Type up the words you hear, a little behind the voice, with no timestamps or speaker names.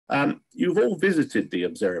You've all visited the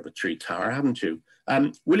observatory tower, haven't you?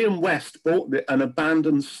 William West bought an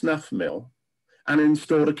abandoned snuff mill and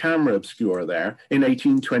installed a camera obscura there in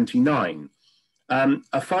 1829. A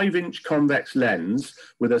 5-inch convex lens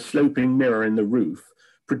with a sloping mirror in the roof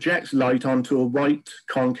projects light onto a white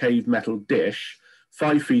concave metal dish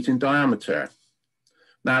 5 feet in diameter.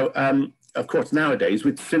 Now, of course, nowadays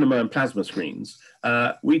with cinema and plasma screens,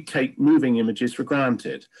 we take moving images for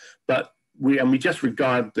granted, but we just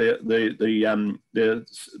regard the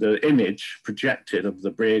image projected of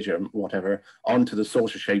the bridge or whatever onto the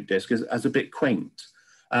saucer-shaped disc as a bit quaint.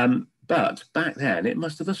 But back then, it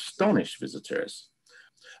must have astonished visitors.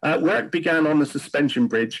 Work began on the suspension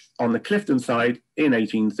bridge on the Clifton side in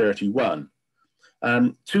 1831,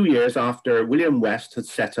 2 years after William West had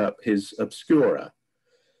set up his obscura.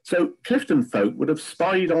 So Clifton folk would have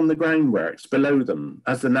spied on the groundworks below them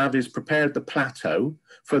as the navvies prepared the plateau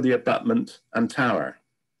for the abutment and tower.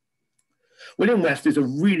 William West is a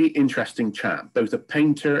really interesting chap, both a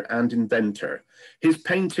painter and inventor. His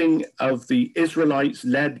painting of the Israelites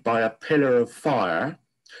led by a pillar of fire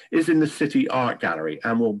is in the City Art Gallery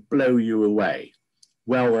and will blow you away.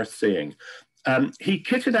 Well worth seeing. He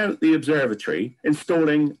kitted out the observatory,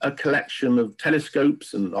 installing a collection of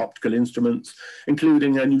telescopes and optical instruments,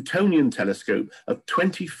 including a Newtonian telescope of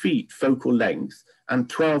 20 feet focal length and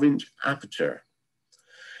 12-inch aperture.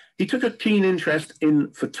 He took a keen interest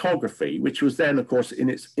in photography, which was then, of course, in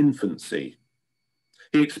its infancy.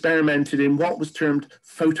 He experimented in what was termed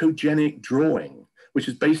photogenic drawing, which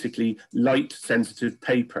is basically light-sensitive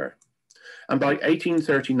paper. And by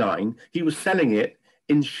 1839, he was selling it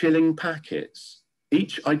in shilling packets,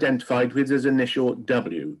 each identified with his initial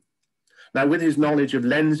W. Now, with his knowledge of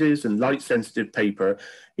lenses and light-sensitive paper,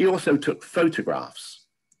 he also took photographs,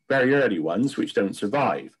 very early ones, which don't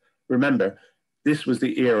survive. Remember, this was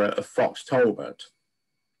the era of Fox Talbot.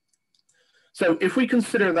 So if we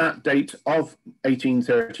consider that date of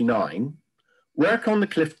 1839, work on the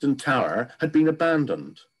Clifton Tower had been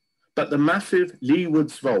abandoned, but the massive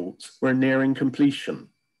Leewoods vaults were nearing completion,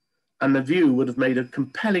 and the view would have made a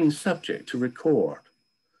compelling subject to record.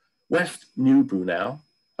 West knew Brunel,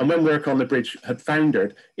 and when work on the bridge had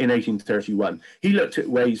foundered in 1831, he looked at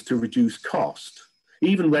ways to reduce cost. He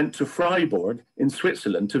even went to Freiburg in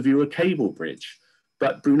Switzerland to view a cable bridge,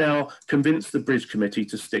 but Brunel convinced the bridge committee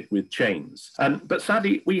to stick with chains. But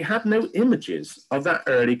sadly, we have no images of that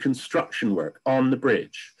early construction work on the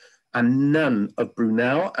bridge, and none of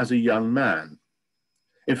Brunel as a young man.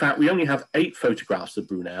 In fact, we only have 8 photographs of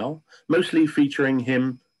Brunel, mostly featuring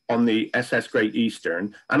him on the SS Great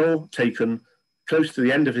Eastern, and all taken close to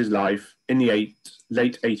the end of his life in the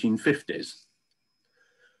late 1850s.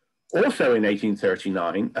 Also in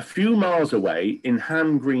 1839, a few miles away in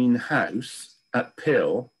Ham Green House at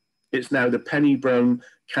Pill, it's now the Pennybrone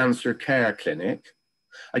Cancer Care Clinic,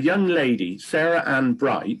 a young lady, Sarah Ann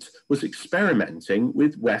Bright, was experimenting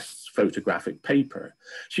with West's photographic paper.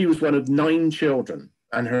 She was one of 9 children,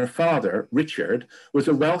 and her father, Richard, was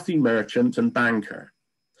a wealthy merchant and banker,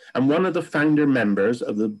 and one of the founder members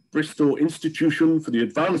of the Bristol Institution for the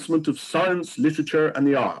Advancement of Science, Literature and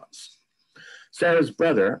the Arts. Sarah's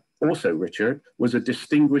brother, also Richard, was a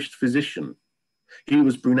distinguished physician. He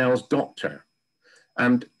was Brunel's doctor,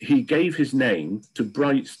 and he gave his name to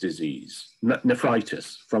Bright's disease,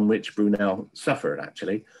 nephritis, from which Brunel suffered,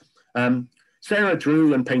 actually. Sarah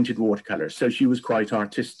drew and painted watercolors, so she was quite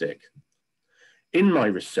artistic. In my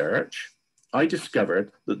research, I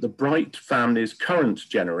discovered that the Bright family's current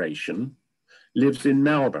generation lives in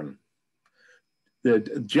Melbourne. The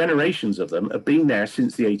generations of them have been there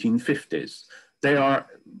since the 1850s. They are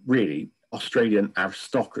really Australian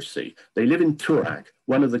aristocracy. They live in Toorak,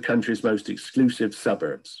 one of the country's most exclusive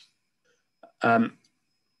suburbs. I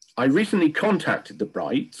recently contacted the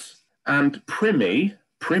Brights, and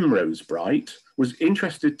Primrose Bright, was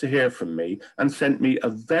interested to hear from me and sent me a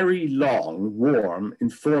very long, warm,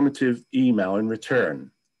 informative email in return.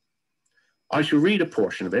 I shall read a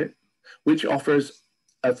portion of it, which offers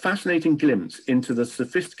a fascinating glimpse into the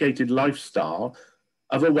sophisticated lifestyle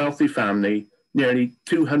of a wealthy family nearly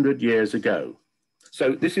 200 years ago.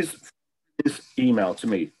 So this is his email to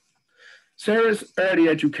me. Sarah's early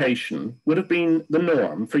education would have been the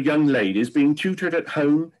norm for young ladies being tutored at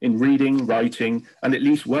home in reading, writing, and at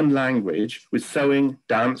least one language, with sewing,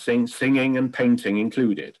 dancing, singing, and painting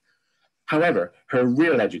included. However, her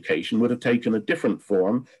real education would have taken a different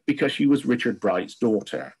form because she was Richard Bright's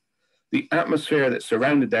daughter. The atmosphere that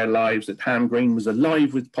surrounded their lives at Ham Green was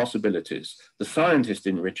alive with possibilities. The scientist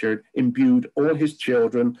in Richard imbued all his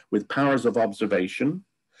children with powers of observation,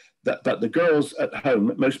 but the girls at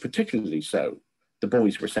home, most particularly so. The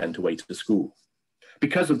boys were sent away to school.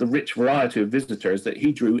 because of the rich variety of visitors that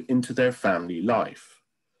he drew into their family life.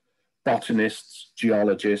 Botanists,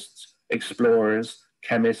 geologists, explorers,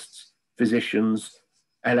 chemists, physicians,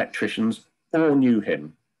 electricians, all knew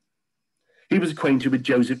him. He was acquainted with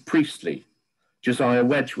Joseph Priestley, Josiah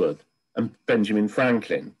Wedgwood, and Benjamin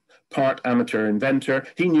Franklin. Part amateur inventor,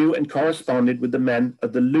 he knew and corresponded with the men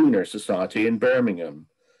of the Lunar Society in Birmingham.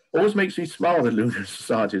 Always makes me smile, the Lunar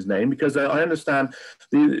Society's name, because I understand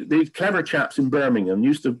the clever chaps in Birmingham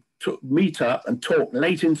used to meet up and talk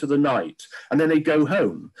late into the night, and then they'd go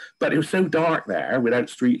home. But it was so dark there, without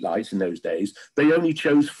street lights in those days, they only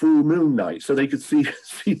chose full moon night so they could see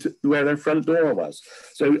where their front door was.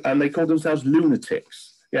 So, and they called themselves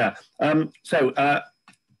lunatics. Yeah.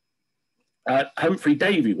 Humphrey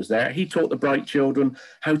Davy was there. He taught the bright children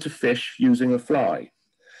how to fish using a fly.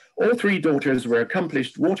 All three daughters were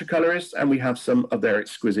accomplished watercolorists, and we have some of their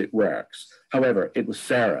exquisite works. However, it was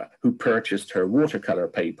Sarah who purchased her watercolor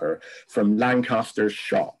paper from Lancaster's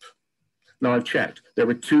shop. Now, I've checked. There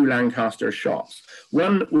were two Lancaster shops.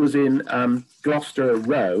 One was in Gloucester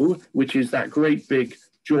Row, which is that great big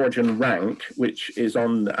Georgian rank, which is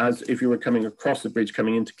on, as if you were coming across the bridge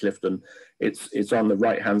coming into Clifton, it's on the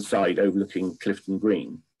right-hand side overlooking Clifton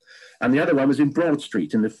Green. And the other one was in Broad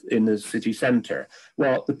Street in the city centre.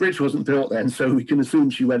 Well, the bridge wasn't built then, so we can assume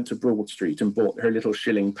she went to Broad Street and bought her little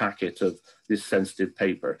shilling packet of this sensitive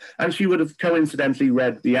paper. And she would have coincidentally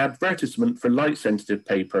read the advertisement for light-sensitive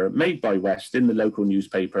paper made by West in the local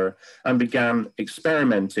newspaper and began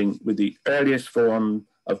experimenting with the earliest form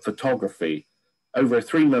of photography over a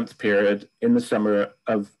 3-month period in the summer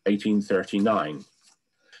of 1839.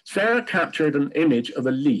 Sarah captured an image of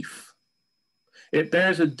a leaf. It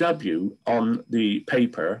bears a W on the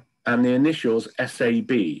paper and the initials SAB,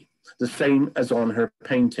 the same as on her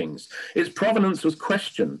paintings. Its provenance was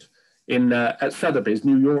questioned at Sotheby's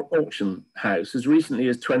New York auction house as recently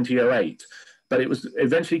as 2008, but it was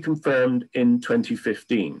eventually confirmed in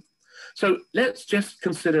 2015. So let's just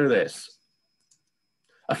consider this.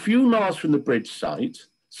 A few miles from the bridge site,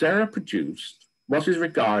 Sarah produced what is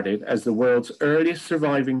regarded as the world's earliest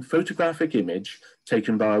surviving photographic image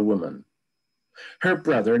taken by a woman. Her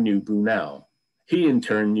brother knew Brunel. He in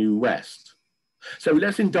turn knew West. So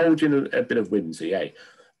let's indulge in a bit of whimsy, eh?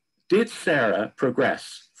 Did Sarah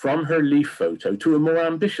progress from her leaf photo to a more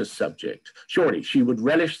ambitious subject? Surely she would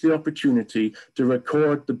relish the opportunity to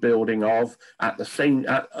record the building of, at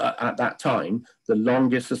that time, the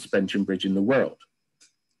longest suspension bridge in the world.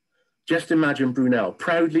 Just imagine Brunel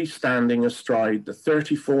proudly standing astride the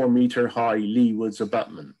 34-metre-high leewards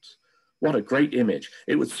abutment. What a great image.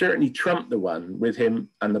 It would certainly trump the one with him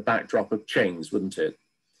and the backdrop of chains, wouldn't it?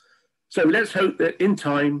 So let's hope that in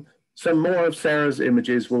time, some more of Sarah's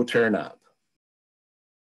images will turn up.